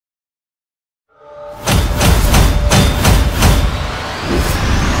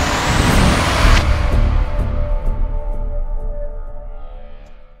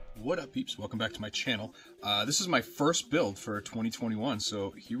up, peeps? Welcome back to my channel. This is my first build for 2021,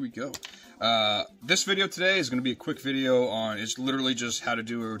 so here we go. This video today is going to be a quick video on, it's literally just how to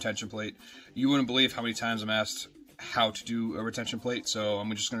do a retention plate. You wouldn't believe how many times I'm asked how to do a retention plate, so I'm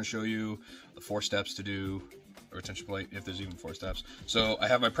just going to show you the 4 steps to do a retention plate, if there's even 4 steps. So I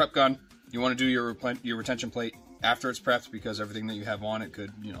have my prep gun. You want to do your retention plate after it's prepped, because everything that you have on it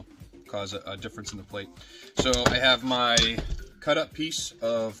could, you know, cause a difference in the plate. So I have my cut up piece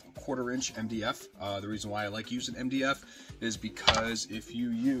of 1/4 inch MDF. The reason why I like using MDF is because if you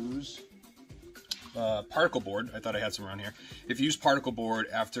use particle board, I thought I had some around here. If you use particle board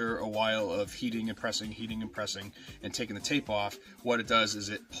after a while of heating and pressing, and taking the tape off, what it does is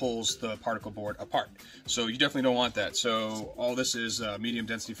it pulls the particle board apart. So you definitely don't want that. So all this is medium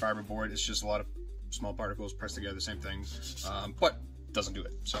density fiber board. It's just a lot of small particles pressed together, same thing, but doesn't do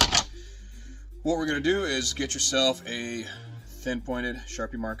it. So what we're going to do is get yourself a thin pointed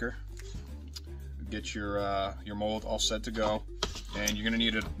Sharpie marker, get your mold all set to go, and you're going to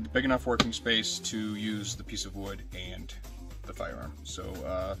need a big enough working space to use the piece of wood and the firearm.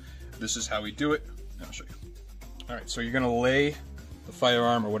 So this is how we do it, and I'll show you. Alright, so you're going to lay the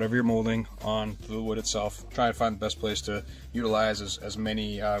firearm or whatever you're molding on the wood itself. Try to find the best place to utilize as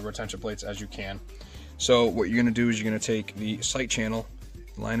many retention plates as you can. So what you're going to do is you're going to take the sight channel,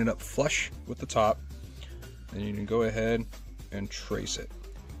 line it up flush with the top, and you can go ahead and trace it.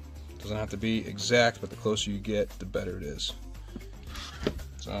 Doesn't have to be exact, but the closer you get, the better it is.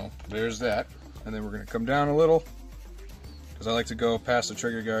 So there's that, and then we're going to come down a little, because I like to go past the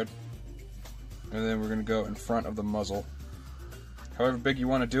trigger guard, and then we're going to go in front of the muzzle. However big you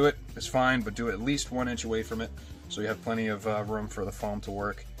want to do it is fine, but do it at least 1 inch away from it, so you have plenty of room for the foam to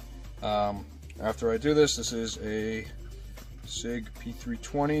work. After I do this, this is a SIG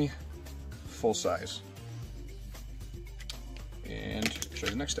P320 full size. And show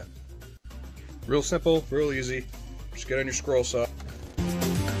you the next step. Real simple, real easy. Just get on your scroll saw.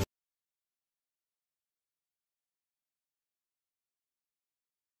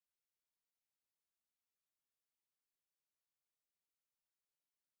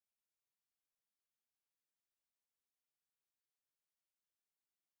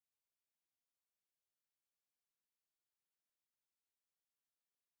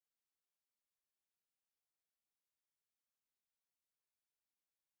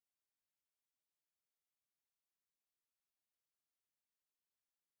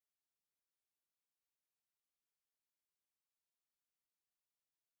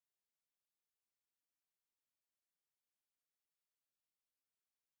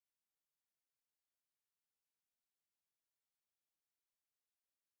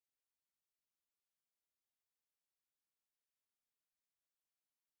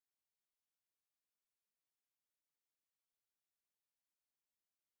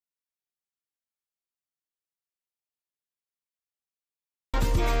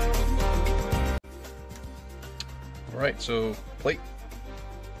 Alright, so plate,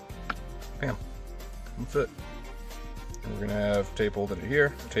 bam, one fit. And we're going to have tape holding it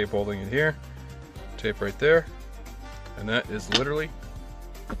here, tape holding it here, tape right there, and that is literally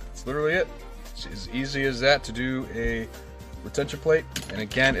it. It's as easy as that to do a retention plate. And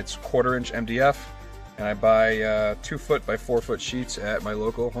again, it's 1/4 inch MDF, and I buy 2 foot by 4 foot sheets at my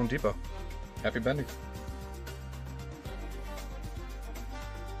local Home Depot. Happy bending.